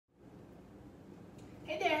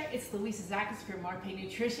it's Louisa Zakis for Marpe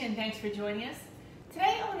Nutrition. Thanks for joining us.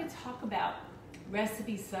 Today I want to talk about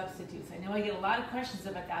recipe substitutes. I know I get a lot of questions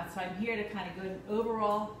about that, so I'm here to kind of go an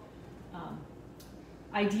overall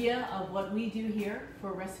idea of what we do here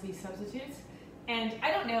for recipe substitutes. And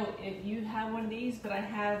I don't know if you have one of these, but I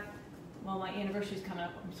have, well, my anniversary is coming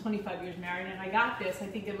up. I'm 25 years married, and I got this, I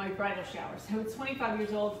think, in my bridal shower. So it's 25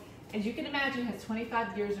 years old. As you can imagine, it has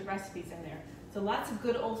 25 years of recipes in there. So lots of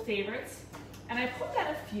good old favorites. And I pulled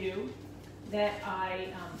out a few that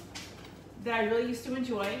I really used to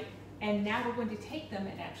enjoy, and now we're going to take them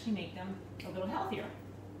and actually make them a little healthier.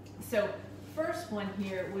 So first one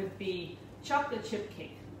here would be chocolate chip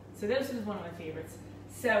cake. So this is one of my favorites.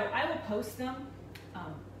 So I will post them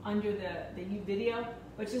under the video,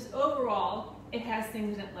 but just overall, it has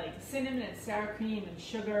things in it like cinnamon and sour cream and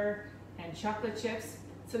sugar and chocolate chips.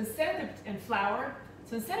 So instead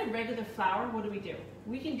of regular flour, what do?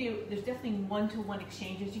 We can do, there's definitely one-to-one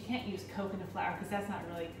exchanges. You can't use coconut flour because that's not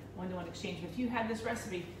really one-to-one exchange. But if you have this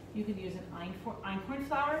recipe, you could use an Einkorn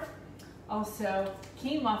flour. Also,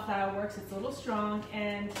 quinoa flour works, it's a little strong.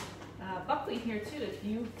 And buckwheat here too. If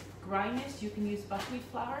you grind this, you can use buckwheat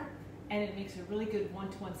flour, and it makes a really good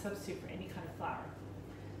one-to-one substitute for any kind of flour.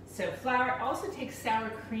 So flour also takes sour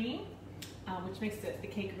cream, which makes the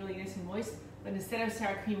cake really nice and moist. But instead of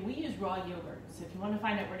sour cream, we use raw yogurt. So if you want to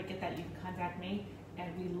find out where to get that, you can contact me. And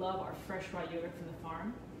we love our fresh raw yogurt from the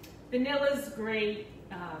farm. Vanilla's great.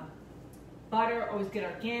 Butter, always get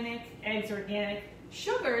organic. Eggs, organic.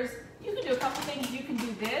 Sugars, you can do a couple things. You can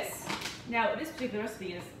do this. Now, this particular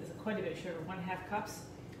recipe is quite a bit of sugar, 1.5 cups.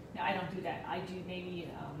 Now, I don't do that. I do maybe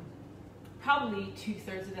probably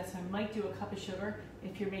 2/3 of that. So I might do a cup of sugar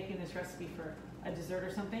if you're making this recipe for a dessert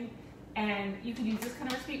or something. And you can use this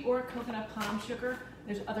kind of recipe or coconut palm sugar.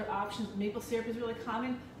 There's other options. Maple syrup is really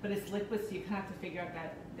common, but it's liquid, so you kind of have to figure out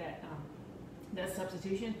that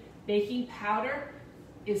substitution. Baking powder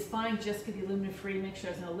is fine, just get the aluminum-free. Make sure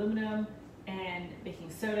there's no aluminum, and baking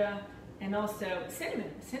soda, and also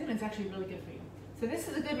cinnamon. Cinnamon's actually really good for you. So this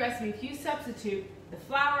is a good recipe. If you substitute the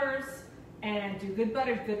flours and do good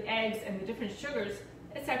butter, good eggs, and the different sugars,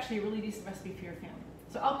 it's actually a really decent recipe for your family.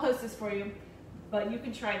 So I'll post this for you, but you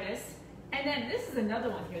can try this. And then this is another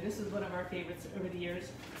one here. This is one of our favorites over the years.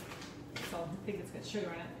 So I think it's got sugar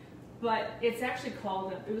in it. But it's actually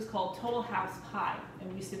called, it was called Total House Pie. And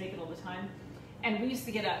we used to make it all the time. And we used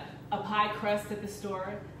to get a pie crust at the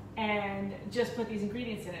store and just put these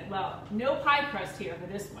ingredients in it. Well, no pie crust here for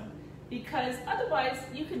this one, because otherwise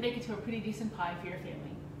you can make it to a pretty decent pie for your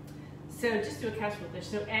family. So just do a casserole dish.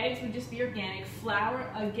 So eggs would just be organic. Flour,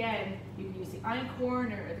 again, you can use the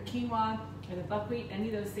einkorn or the quinoa or the buckwheat.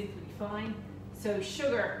 Any of those things would be fine. So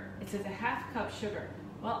sugar, it says 1/2 cup sugar.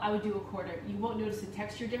 Well, I would do 1/4. You won't notice the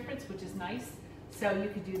texture difference, which is nice. So you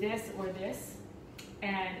could do this or this.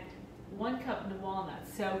 And 1 cup of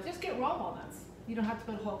walnuts. So just get raw walnuts. You don't have to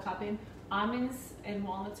put a whole cup in. Almonds and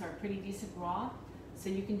walnuts are pretty decent raw, so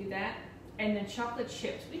you can do that. And then chocolate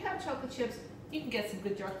chips. We have chocolate chips. You can get some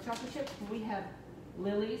good dark chocolate chips, but we have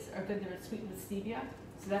Lily's are good. They're sweetened with stevia,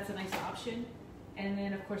 so that's a nice option. And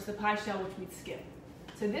then, of course, the pie shell, which we'd skip.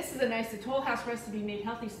 So this is a nice, the Total House recipe made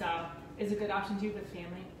healthy style is a good option too for the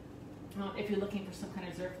family, if you're looking for some kind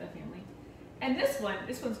of dessert for the family. And this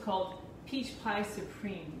one's called Peach Pie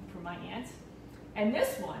Supreme for my aunt. And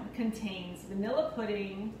this one contains vanilla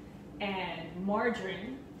pudding and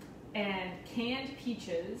margarine and canned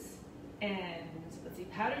peaches and, let's see,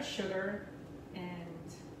 powdered sugar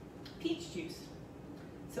and peach juice.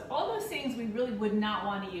 So all those things we really would not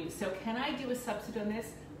want to use. So can I do a substitute on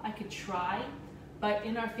this? I could try, but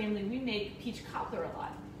in our family we make peach cobbler a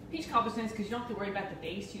lot. Peach cobbler is nice because you don't have to worry about the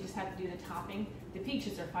base, you just have to do the topping. The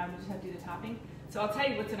peaches are fine, we just have to do the topping. So I'll tell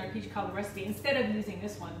you what's in our peach cobbler recipe. Instead of using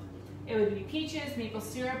this one, it would be peaches, maple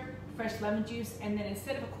syrup, fresh lemon juice, and then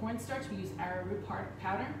instead of a cornstarch, we use arrowroot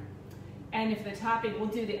powder. And if the topping, we'll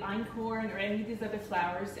do the einkorn or any of these other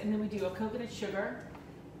flours, and then we do a coconut sugar,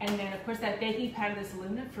 and then of course that baking powder that's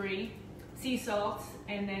aluminum-free, sea salt,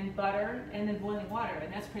 and then butter, and then boiling water,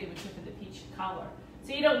 and that's pretty much it for the peach cobbler.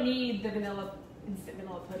 So you don't need the instant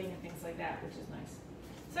vanilla pudding and things like that, which is nice.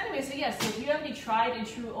 So anyway, so yes, so if you have any tried and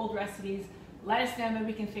true old recipes, let us know, maybe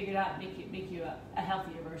we can figure it out and make you a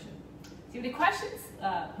healthier version. If you have any questions,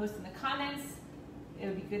 post in the comments. It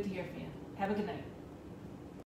would be good to hear from you. Have a good night.